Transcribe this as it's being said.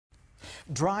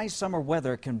Dry summer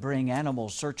weather can bring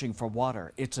animals searching for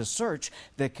water. It's a search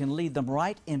that can lead them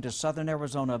right into southern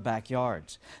Arizona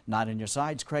backyards. Not in Your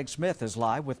Side's Craig Smith is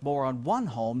live with more on one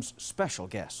home's special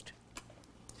guest.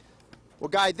 Well,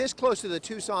 Guy, this close to the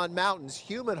Tucson Mountains,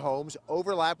 human homes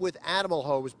overlap with animal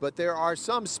homes, but there are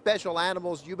some special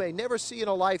animals you may never see in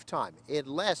a lifetime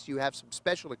unless you have some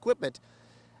special equipment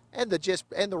and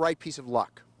the right piece of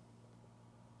luck.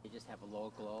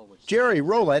 Jerry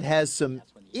Rowlett has some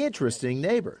interesting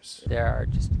neighbors. There are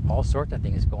just all sorts of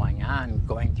things going on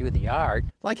going through the yard.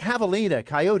 Like javelina,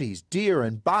 coyotes, deer,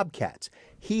 and bobcats.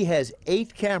 He has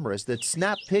 8 cameras that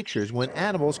snap pictures when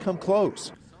animals come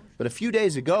close. But a few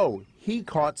days ago, he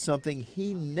caught something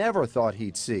he never thought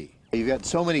he'd see. You've got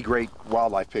so many great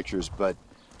wildlife pictures, but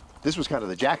this was kind of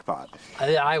the jackpot.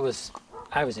 I was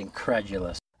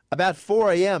incredulous. About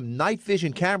 4 a.m., night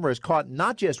vision cameras caught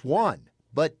not just 1,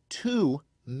 but 2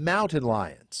 mountain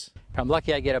lions. If I'm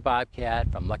lucky I get a bobcat,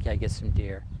 if I'm lucky I get some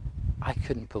deer. I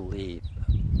couldn't believe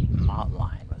a mountain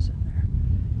lion was in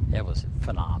there. It was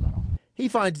phenomenal. He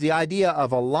finds the idea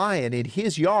of a lion in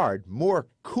his yard more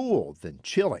cool than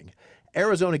chilling.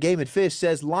 Arizona Game and Fish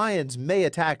says lions may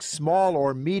attack small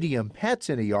or medium pets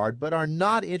in a yard, but are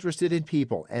not interested in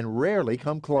people and rarely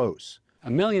come close.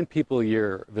 1 million people a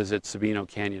year visit Sabino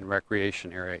Canyon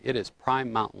Recreation Area. It is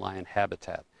prime mountain lion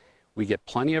habitat. We get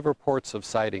plenty of reports of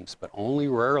sightings, but only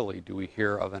rarely do we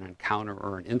hear of an encounter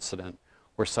or an incident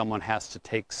where someone has to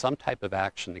take some type of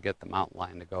action to get the mountain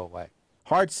lion to go away.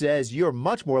 Hart says you're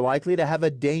much more likely to have a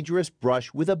dangerous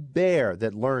brush with a bear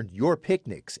that learned your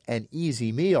picnic's an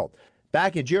easy meal.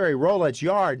 Back in Jerry Rowlett's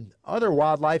yard, other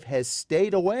wildlife has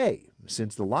stayed away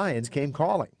since the lions came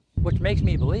calling. Which makes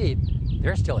me believe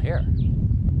they're still here,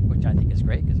 which I think is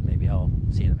great because maybe I'll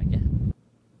see them again.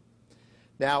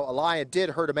 Now, a lion did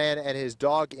hurt a man and his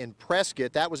dog in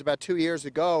Prescott. That was about 2 years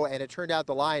ago, and it turned out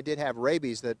the lion did have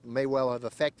rabies that may well have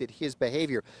affected his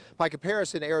behavior. By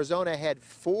comparison, Arizona had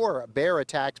 4 bear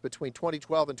attacks between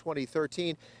 2012 and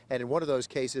 2013, and in one of those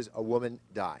cases, a woman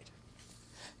died.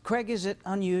 Craig, is it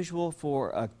unusual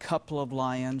for a couple of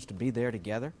lions to be there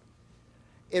together?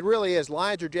 It really is.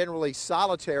 Lions are generally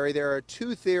solitary. There are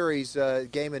 2 theories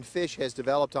Game and Fish has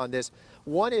developed on this.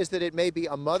 One is that it may be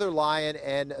a mother lion,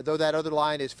 and though that other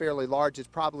lion is fairly large, it's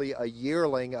probably a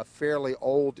yearling, a fairly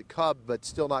old cub, but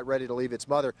still not ready to leave its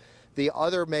mother. The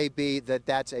other may be that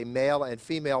that's a male and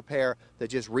female pair that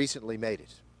just recently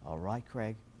mated. All right,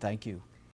 Craig. Thank you.